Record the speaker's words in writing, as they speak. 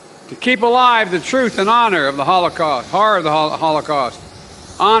to keep alive the truth and honor of the Holocaust, horror of the Holocaust,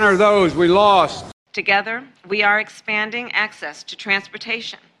 honor those we lost. Together, we are expanding access to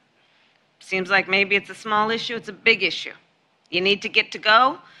transportation. Seems like maybe it's a small issue, it's a big issue. You need to get to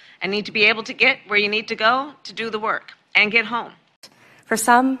go and need to be able to get where you need to go to do the work and get home. For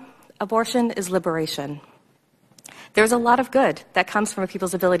some, abortion is liberation. There's a lot of good that comes from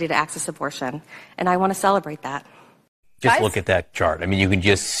people's ability to access abortion, and I want to celebrate that. Just look at that chart. I mean, you can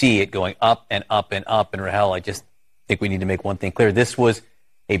just see it going up and up and up. And Rahel, I just think we need to make one thing clear. This was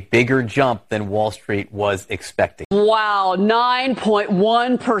a bigger jump than Wall Street was expecting. Wow,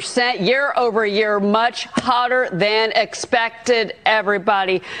 9.1% year over year, much hotter than expected,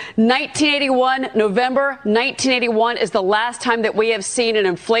 everybody. 1981, November 1981 is the last time that we have seen an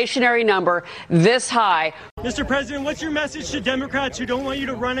inflationary number this high. Mr. President, what's your message to Democrats who don't want you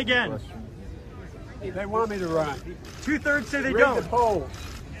to run again? They want me to run. 2/3 say they Read don't. the polls.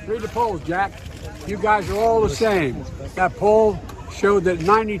 Read the polls, Jack. You guys are all the same. That poll showed that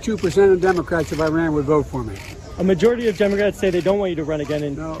 92% of Democrats, if I ran, would vote for me. A majority of Democrats say they don't want you to run again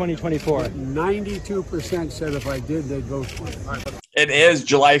in 2024. 92% said if I did, they'd vote for me. It is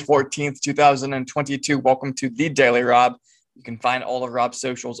July 14th, 2022. Welcome to The Daily Rob. You can find all of Rob's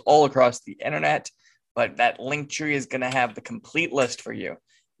socials all across the internet, but that link tree is going to have the complete list for you.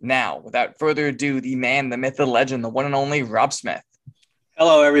 Now, without further ado, the man, the myth, the legend, the one and only Rob Smith.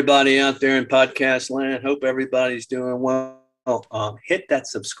 Hello, everybody out there in podcast land. Hope everybody's doing well. Hit that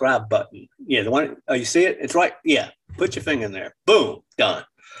subscribe button. Yeah, the one. Oh, you see it? It's right. Yeah, put your finger in there. Boom, done.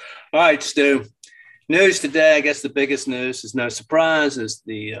 All right, Stu. News today. I guess the biggest news is no surprise. Is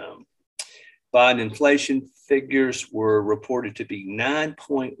the Biden inflation figures were reported to be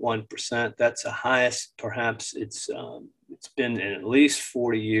 9.1%. That's the highest, perhaps it's been in at least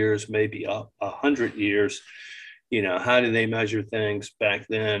 40 years, maybe 100 years. You know, how do they measure things back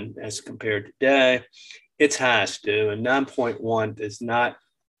then as compared to today? It's high, Stu, and 9.1 does not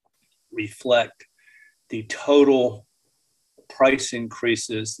reflect the total price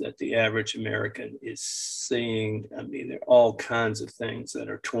increases that the average American is seeing. I mean, there are all kinds of things that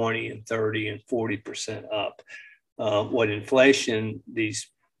are 20 and 30 and 40% up. What inflation, the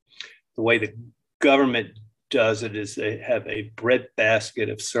way the government does it is they have a breadbasket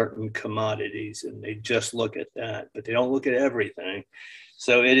of certain commodities and they just look at that, but they don't look at everything.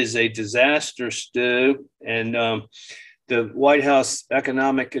 So it is a disaster, Stu. And the White House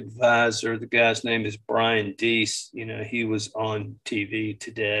economic advisor, the guy's name is Brian Deese. You know, he was on TV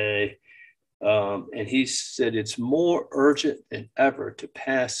today. And he said it's more urgent than ever to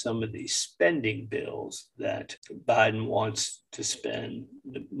pass some of these spending bills that Biden wants to spend,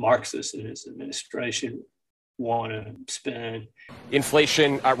 the Marxists in his administration want to spend.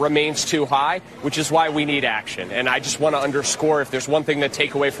 Inflation remains too high, which is why we need action. And I just want to underscore, if there's one thing to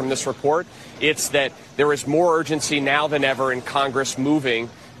take away from this report, it's that there is more urgency now than ever in Congress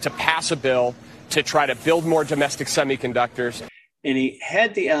moving to pass a bill to try to build more domestic semiconductors. And he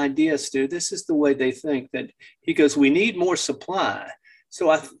had the idea, Stu, this is the way they think, that he goes, we need more supply.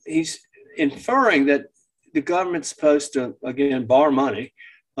 So he's inferring that the government's supposed to, again, borrow money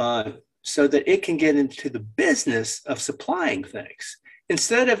so that it can get into the business of supplying things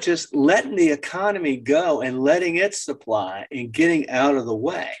instead of just letting the economy go and letting it supply and getting out of the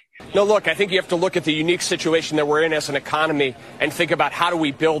way. No, look, I think you have to look at the unique situation that we're in as an economy and think about how do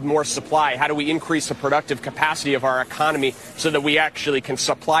we build more supply? How do we increase the productive capacity of our economy so that we actually can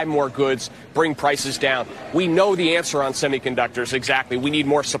supply more goods, bring prices down? We know the answer on semiconductors exactly. We need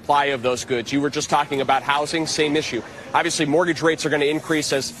more supply of those goods. You were just talking about housing, same issue. Obviously, mortgage rates are going to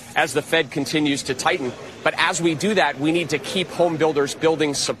increase as the Fed continues to tighten. But as we do that, we need to keep home builders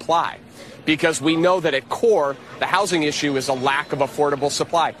building supply, because we know that at core, the housing issue is a lack of affordable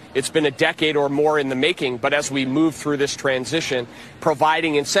supply. It's been a decade or more in the making, but as we move through this transition,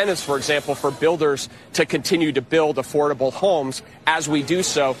 providing incentives, for example, for builders to continue to build affordable homes as we do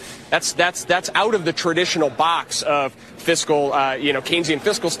so, that's out of the traditional box of fiscal, Keynesian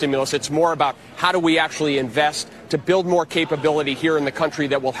fiscal stimulus. It's more about how do we actually invest to build more capability here in the country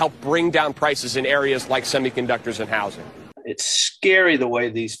that will help bring down prices in areas like semiconductors and housing. It's scary the way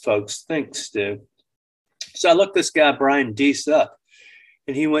these folks think, Stu. So I looked this guy, Brian Deese, up,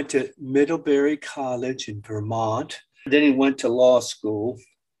 and he went to Middlebury College in Vermont. Then he went to law school.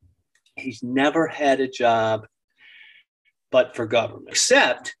 He's never had a job but for government,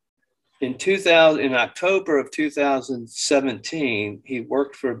 except in October of 2017, he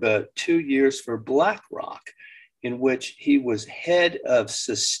worked for about 2 years for BlackRock, in which he was head of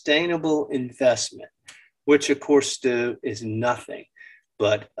sustainable investment, which of course, Stu, is nothing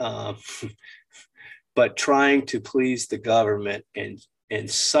but trying to please the government and and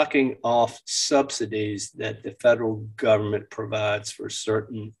sucking off subsidies that the federal government provides for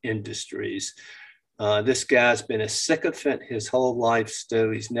certain industries. This guy's been a sycophant his whole life,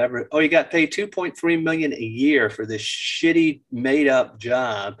 Stu. He's never, he got paid $2.3 million a year for this shitty made up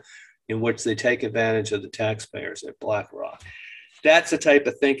job in which they take advantage of the taxpayers at BlackRock. That's the type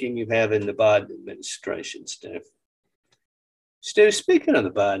of thinking you have in the Biden administration, Stu. Stu, speaking of the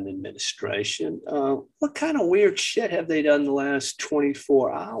Biden administration, what kind of weird shit have they done the last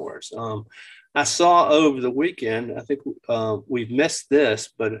 24 hours? I saw over the weekend, I think we've missed this,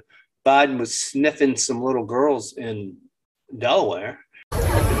 but Biden was sniffing some little girls in Delaware.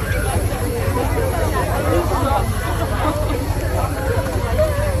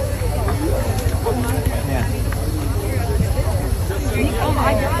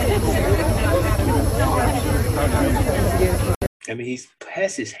 I mean, he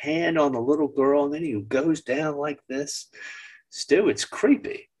has his hand on the little girl and then he goes down like this. Stu, it's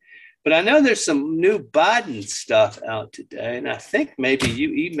creepy. But I know there's some new Biden stuff out today, and I think maybe you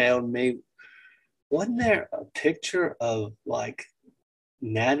emailed me. Wasn't there a picture of like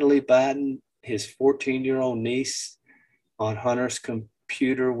Natalie Biden, his 14-year-old niece, on Hunter's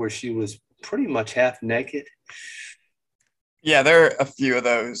computer where she was pretty much half naked? Yeah, there are a few of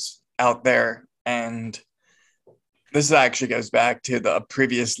those out there, and this actually goes back to the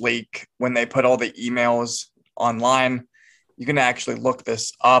previous leak when they put all the emails online. You can actually look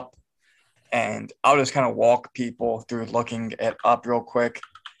this up, and I'll just kind of walk people through looking it up real quick.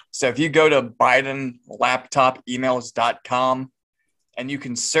 So if you go to BidenLaptopEmails.com, and you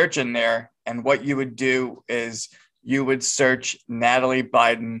can search in there, and what you would do is you would search Natalie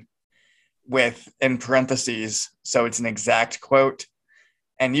Biden with in parentheses, so it's an exact quote.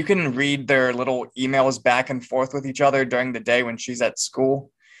 And you can read their little emails back and forth with each other during the day when she's at school.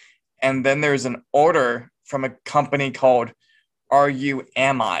 And then there's an order from a company called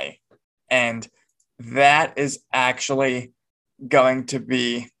RUAMI. And that is actually going to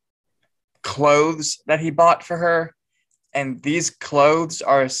be clothes that he bought for her. And these clothes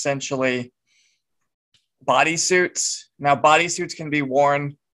are essentially bodysuits. Now, bodysuits can be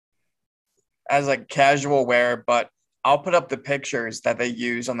worn as like casual wear, but I'll put up the pictures that they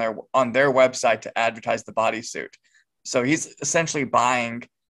use on their website to advertise the bodysuit. So he's essentially buying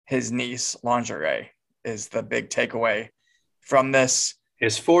his niece lingerie is the big takeaway from this.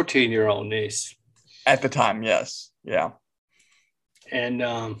 His 14-year-old niece. At the time, yes. Yeah. And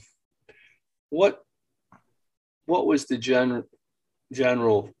what was the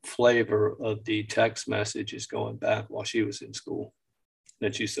general flavor of the text messages going back while she was in school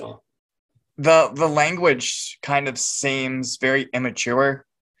that you saw? The language kind of seems very immature,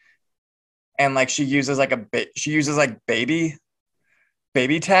 and like she uses like baby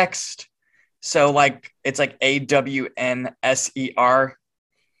text. So like it's like AWNSER,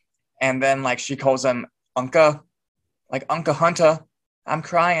 and then like she calls him Unca, like Unca Hunter, I'm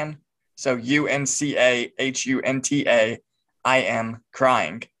crying. So UNCAHUNTA, I am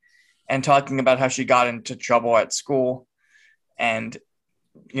crying, and talking about how she got into trouble at school, and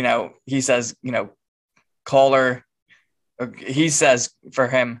he says, call her. He says for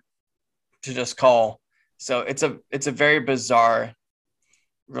him to just call. So it's a very bizarre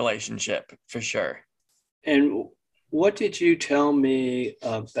relationship for sure. And what did you tell me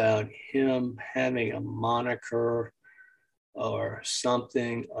about him having a moniker or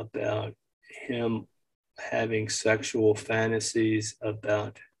something about him having sexual fantasies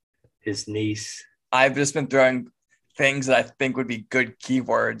about his niece? I've just been throwing things that I think would be good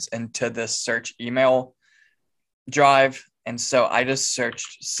keywords into this search email drive. And so I just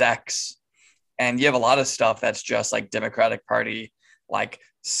searched sex, and you have a lot of stuff that's just like Democratic Party, like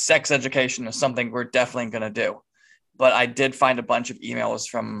sex education is something we're definitely going to do. But I did find a bunch of emails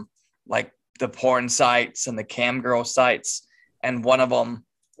from like the porn sites and the cam girl sites. And one of them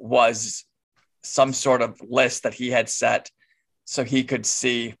was some sort of list that he had set so he could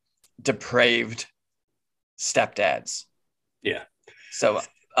see depraved stepdads. Yeah. So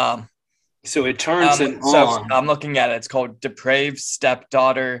it turns it so on. I'm looking at it. It's called Depraved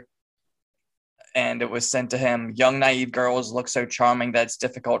Stepdaughter. And it was sent to him. Young, naive girls look so charming that it's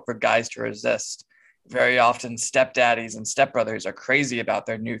difficult for guys to resist. Very often, stepdaddies and stepbrothers are crazy about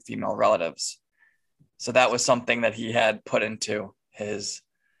their new female relatives. So that was something that he had put into his,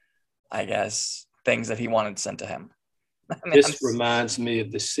 I guess, things that he wanted sent to him. This reminds me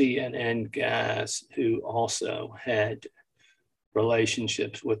of the CNN guys who also had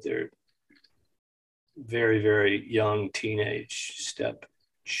relationships with their very, very young teenage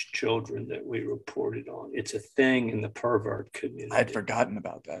stepchildren that we reported on. It's a thing in the pervert community. I'd forgotten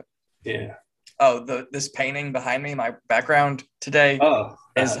about that. Yeah. this painting behind me, my background today,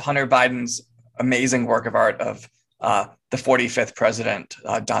 is God. Hunter Biden's amazing work of art of the 45th president,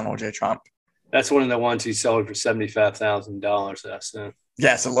 Donald J. Trump. That's one of the ones he sold for $75,000. That's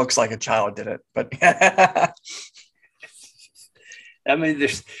Yes, it looks like a child did it, but I mean,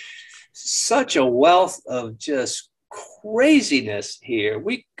 there's such a wealth of just craziness here.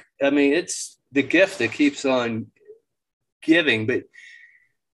 It's the gift that keeps on giving, but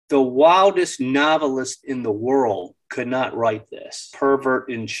the wildest novelist in the world could not write this. Pervert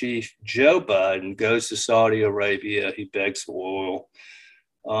in chief Joe Biden goes to Saudi Arabia. He begs for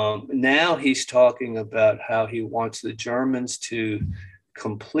oil. Now he's talking about how he wants the Germans to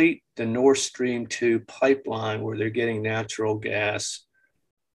complete the Nord Stream 2 pipeline where they're getting natural gas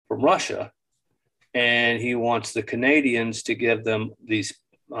from Russia. And he wants the Canadians to give them these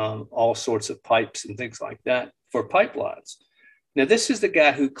all sorts of pipes and things like that for pipelines. Now, this is the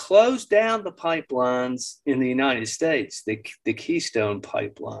guy who closed down the pipelines in the United States, the Keystone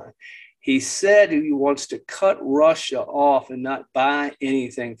Pipeline. He said he wants to cut Russia off and not buy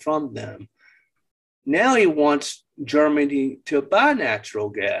anything from them. Now he wants Germany to buy natural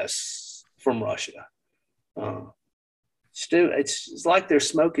gas from Russia. It's like they're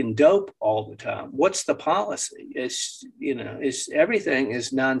smoking dope all the time. What's the policy? It's everything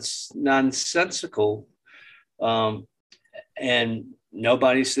is nonsensical. And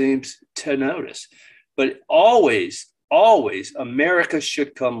nobody seems to notice. But always, America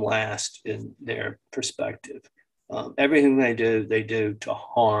should come last in their perspective. Everything they do to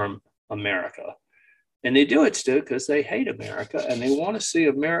harm America. And they do it, Stu, because they hate America and they want to see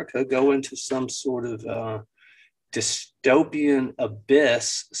America go into some sort of dystopian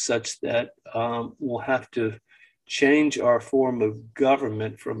abyss such that we'll have to change our form of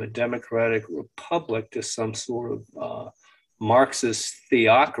government from a democratic republic to some sort of Marxist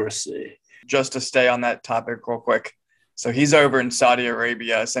theocracy. Just to stay on that topic real quick. So he's over in Saudi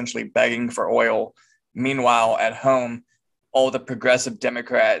Arabia, essentially begging for oil. Meanwhile, at home, all the progressive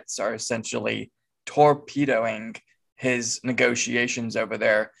Democrats are essentially torpedoing his negotiations over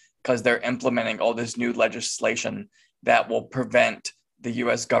there because they're implementing all this new legislation that will prevent the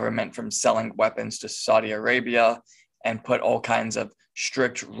U.S. government from selling weapons to Saudi Arabia and put all kinds of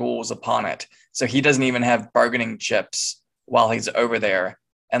strict rules upon it. So he doesn't even have bargaining chips while he's over there,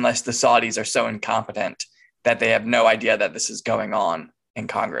 unless the Saudis are so incompetent that they have no idea that this is going on in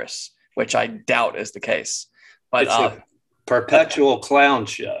Congress, which I doubt is the case. But it's a perpetual clown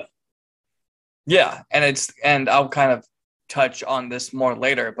show. Yeah, and I'll kind of touch on this more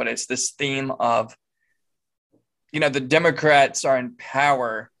later, but it's this theme of, the Democrats are in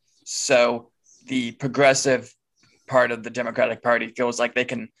power, so the progressive part of the Democratic Party feels like they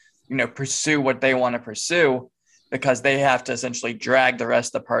can, pursue what they want to pursue because they have to essentially drag the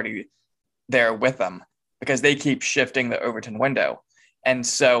rest of the party there with them because they keep shifting the Overton window. And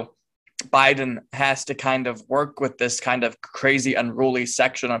so Biden has to kind of work with this kind of crazy, unruly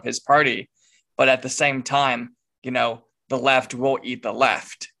section of his party. But at the same time, the left will eat the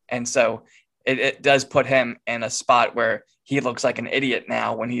left. And so it does put him in a spot where he looks like an idiot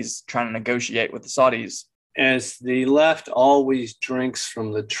now when he's trying to negotiate with the Saudis. As the left always drinks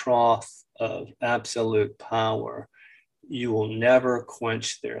from the trough of absolute power, you will never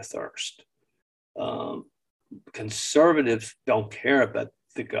quench their thirst. Conservatives don't care about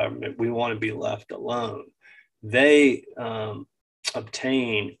the government. We want to be left alone. They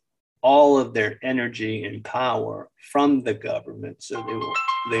obtain all of their energy and power from the government, so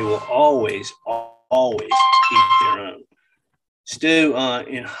they will always eat their own. Stu,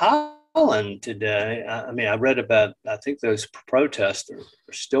 in Holland today, I read about, I think those protests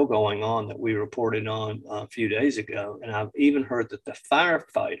are still going on that we reported on a few days ago. And I've even heard that the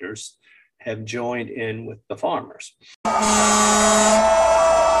firefighters have joined in with the farmers.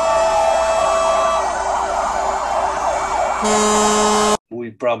 We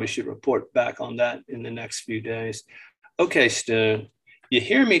probably should report back on that in the next few days. Okay, Stu, you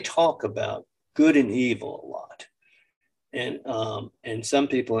hear me talk about good and evil a lot. And some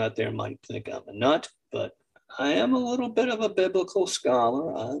people out there might think I'm a nut, but I am a little bit of a biblical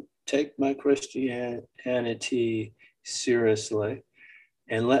scholar. I take my Christianity seriously.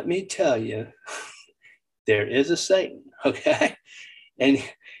 And let me tell you, there is a Satan, okay? And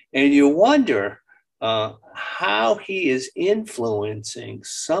you wonder how he is influencing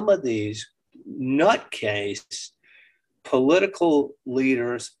some of these nutcase political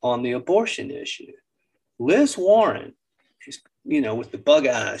leaders on the abortion issue. Liz Warren, with the bug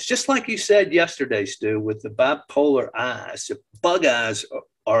eyes, just like you said yesterday, Stu, with the bipolar eyes, the bug eyes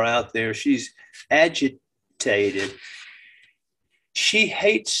are out there. She's agitated. She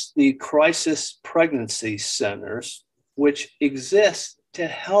hates the crisis pregnancy centers, which exist to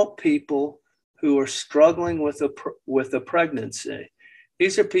help people who are struggling with a pregnancy.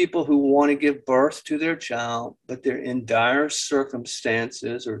 These are people who want to give birth to their child, but they're in dire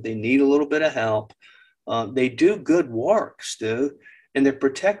circumstances or they need a little bit of help. They do good work, Stu, and they're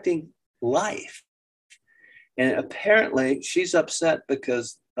protecting life. And apparently she's upset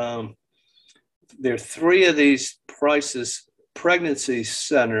because there are 3 of these crisis pregnancy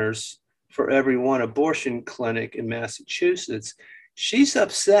centers for every one abortion clinic in Massachusetts. She's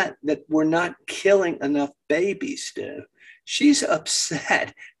upset that we're not killing enough babies, Stu. She's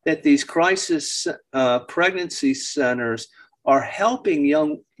upset that these crisis pregnancy centers are helping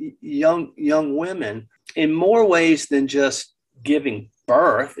young women in more ways than just giving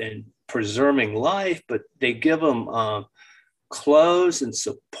birth and preserving life, but they give them clothes and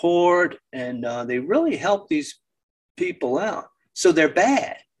support, and they really help these people out. So they're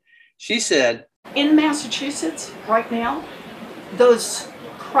bad. She said, in Massachusetts right now, those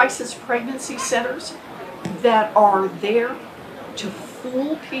crisis pregnancy centers that are there to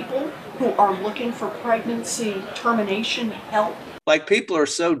fool people who are looking for pregnancy termination help. Like, people are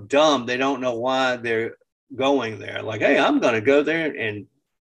so dumb, they don't know why they're going there. Like, hey, I'm going to go there and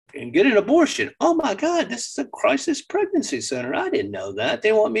get an abortion. Oh my God, this is a crisis pregnancy center. I didn't know that.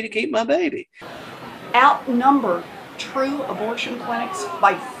 They want me to keep my baby. Outnumber true abortion clinics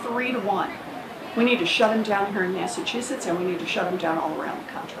by 3 to 1. We need to shut them down here in Massachusetts, and we need to shut them down all around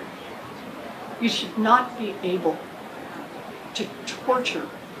the country. You should not be able to torture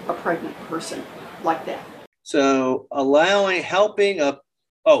a pregnant person like that. So helping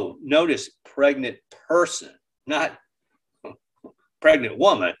notice pregnant person, not pregnant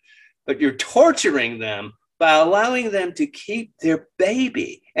woman, but you're torturing them by allowing them to keep their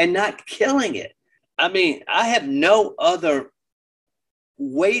baby and not killing it. I mean, I have no other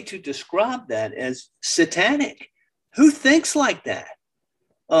way to describe that as satanic. Who thinks like that?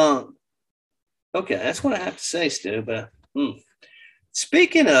 Okay, that's what I have to say, Stu. But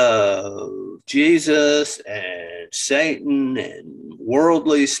speaking of Jesus and Satan and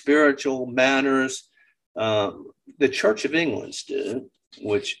worldly spiritual matters, the Church of England, Stu,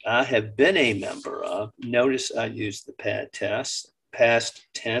 which I have been a member of, notice I use the past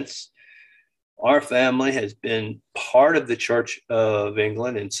tense. Our family has been part of the Church of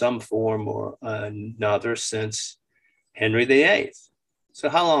England in some form or another since Henry VIII. So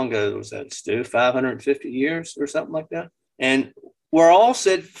how long ago was that, Stu? 550 years or something like that? And we're all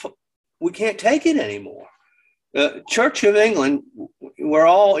said, we can't take it anymore. Church of England, we're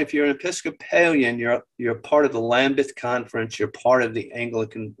all, if you're an Episcopalian, you're part of the Lambeth Conference, you're part of the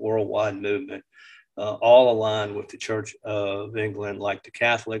Anglican worldwide movement, all aligned with the Church of England. Like the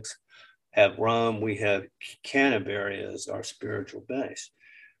Catholics have Rome, we have Canterbury as our spiritual base.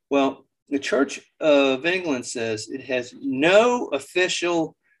 Well, the Church of England says it has no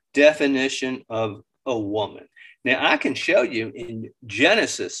official definition of a woman. Now, I can show you in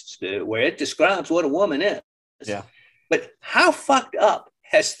Genesis, where it describes what a woman is. Yeah. But how fucked up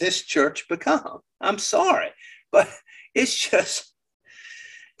has this church become? I'm sorry, but it's just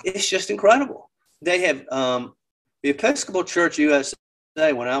incredible. They have the Episcopal Church USA,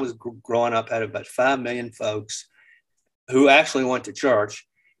 when I was growing up, had about 5 million folks who actually went to church,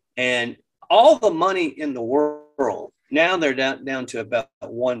 and all the money in the world, now they're down to about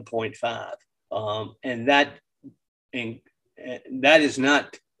 1.5. And that is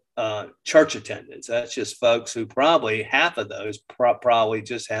not church attendance. That's just folks who probably, half of those probably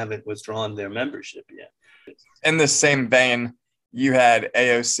just haven't withdrawn their membership yet. In the same vein, you had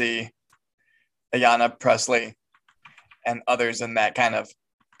AOC, Ayanna Pressley, and others in that kind of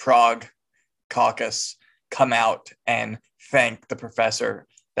Prague caucus come out and thank the professor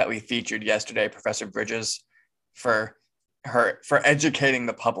that we featured yesterday, Professor Bridges, for educating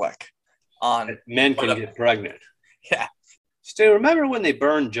the public on men can get pregnant. Yeah. Stu, remember when they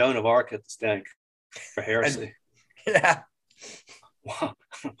burned Joan of Arc at the stake for heresy? Yeah. Wow.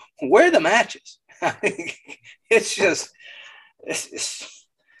 Where are the matches? It's just,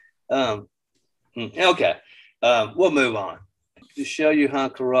 okay. We'll move on. To show you how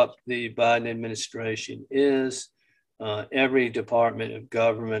corrupt the Biden administration is, every department of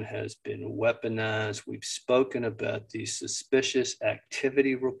government has been weaponized. We've spoken about the suspicious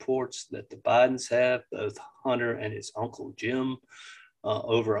activity reports that the Bidens have, both Hunter and his uncle Jim,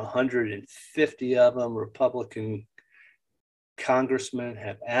 over 150 of them. Republican congressmen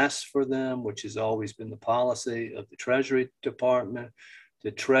have asked for them, which has always been the policy of the Treasury Department.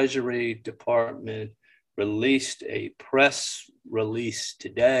 The Treasury Department released a press release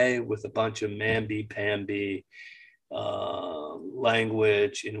today with a bunch of mamby-pamby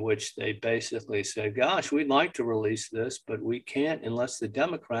language in which they basically said, gosh, we'd like to release this, but we can't unless the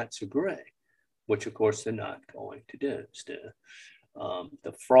Democrats agree, which of course they're not going to do.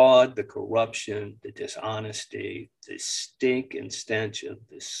 The fraud, the corruption, the dishonesty, the stink and stench of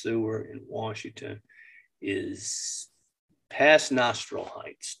the sewer in Washington is past nostril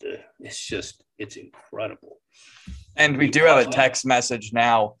heights. It's incredible. And we do have a text message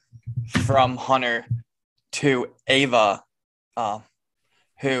now from Hunter to Ava,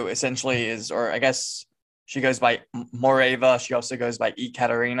 who essentially is, or I guess she goes by Morava. She also goes by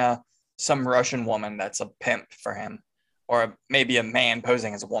Ekaterina, some Russian woman that's a pimp for him, or maybe a man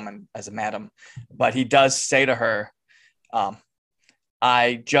posing as a woman, as a madam. But he does say to her,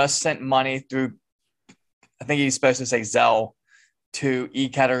 I just sent money through, I think he's supposed to say Zelle, to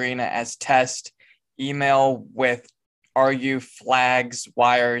Ekaterina as test email with RU flags,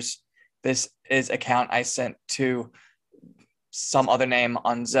 wires. This is account I sent to some other name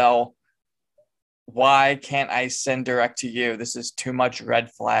on Zelle. Why can't I send direct to you? This is too much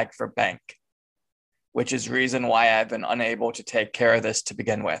red flag for bank, which is reason why I've been unable to take care of this to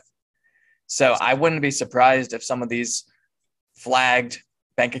begin with. So I wouldn't be surprised if some of these flagged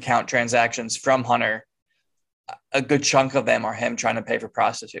bank account transactions from Hunter, a good chunk of them are him trying to pay for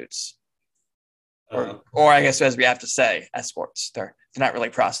prostitutes. Or I guess, as we have to say, escorts. They're not really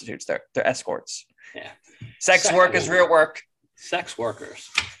prostitutes. They're escorts. Yeah. Sex work is real work. Sex workers.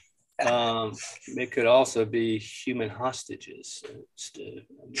 It could also be human hostages.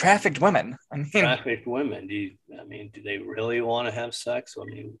 Trafficked women. Trafficked women. Do they really want to have sex?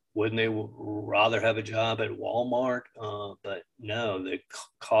 Wouldn't they rather have a job at Walmart? But no, they're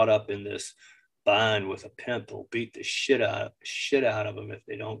caught up in this bind with a pimp who'll beat the shit out of them if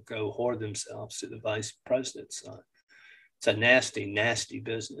they don't go whore themselves to the vice president's son. It's a nasty, nasty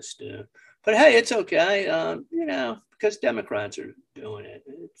business, dude. But hey, it's okay, because Democrats are doing it.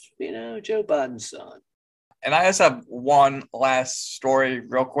 It's, Joe Biden's son. And I just have one last story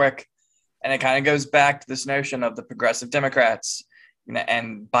real quick, and it kind of goes back to this notion of the progressive Democrats,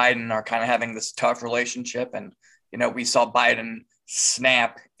 and Biden are kind of having this tough relationship. And, we saw Biden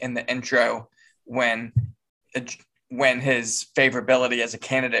snap in the intro when his favorability as a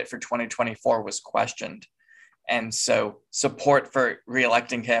candidate for 2024 was questioned. And so support for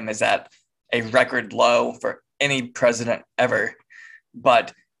reelecting him is at a record low for any president ever.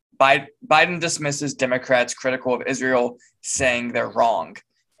 But Biden dismisses Democrats critical of Israel, saying they're wrong.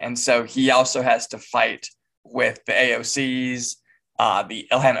 And so he also has to fight with the AOCs, the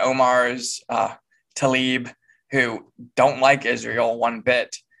Ilhan Omar's, Tlaib, who don't like Israel one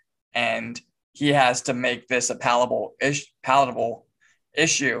bit. And he has to make this a palatable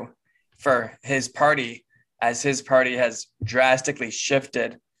issue for his party, as his party has drastically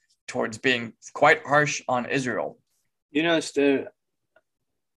shifted towards being quite harsh on Israel. Stu,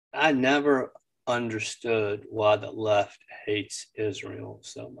 I never understood why the left hates Israel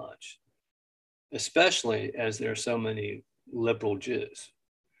so much, especially as there are so many liberal Jews.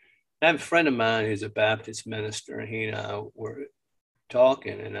 I have a friend of mine who's a Baptist minister, and he and I were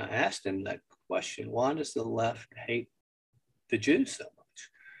talking, and I asked him that question: why does the left hate the Jews so much?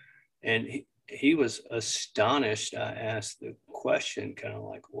 And he was astonished. I asked the question, kind of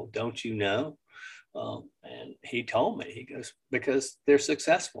like, well, don't you know? And he told me, he goes, because they're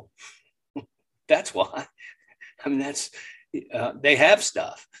successful. That's why. They have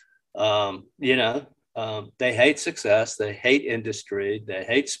stuff. They hate success. They hate industry. They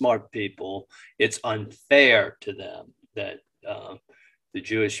hate smart people. It's unfair to them that the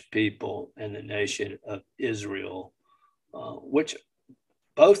Jewish people and the nation of Israel, which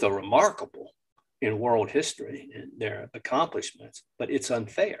both are remarkable in world history and their accomplishments, but it's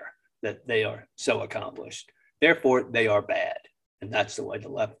unfair that they are so accomplished. Therefore, they are bad. And that's the way the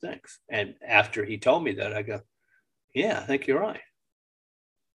left thinks. And after he told me that, I go, yeah, I think you're right.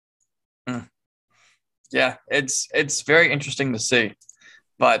 Yeah, it's very interesting to see.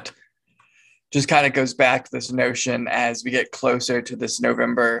 But just kind of goes back to this notion, as we get closer to this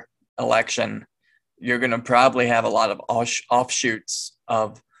November election, you're going to probably have a lot of offshoots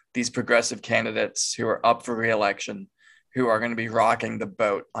of these progressive candidates who are up for re-election, who are going to be rocking the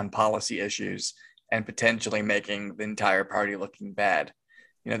boat on policy issues and potentially making the entire party looking bad.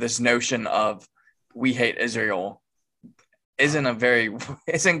 This notion of we hate Israel isn't going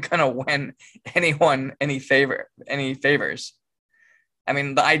to win anyone any favors.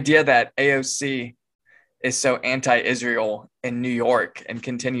 The idea that AOC is so anti-Israel in New York and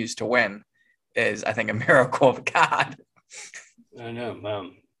continues to win is, I think, a miracle of God. I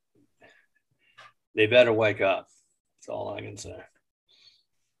know. They better wake up. That's all I can say.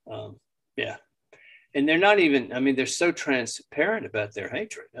 Yeah. and they're not even, I mean, they're so transparent about their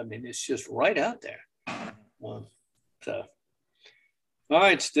hatred. I mean, it's just right out there. So, all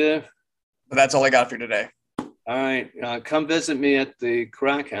right, Stu. But that's all I got for today. All right. Come visit me at the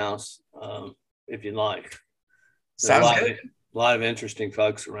Crack House if you like. Sounds good. A lot of interesting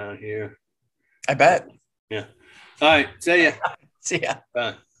folks around here. I bet. Yeah. All right. See ya. See ya.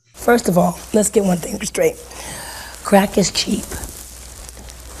 Bye. First of all, let's get one thing straight. Crack is cheap.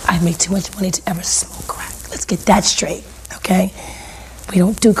 I make too much money to ever smoke crack. Let's get that straight, okay? We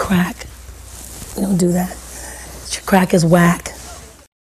don't do crack. We don't do that. Crack is whack.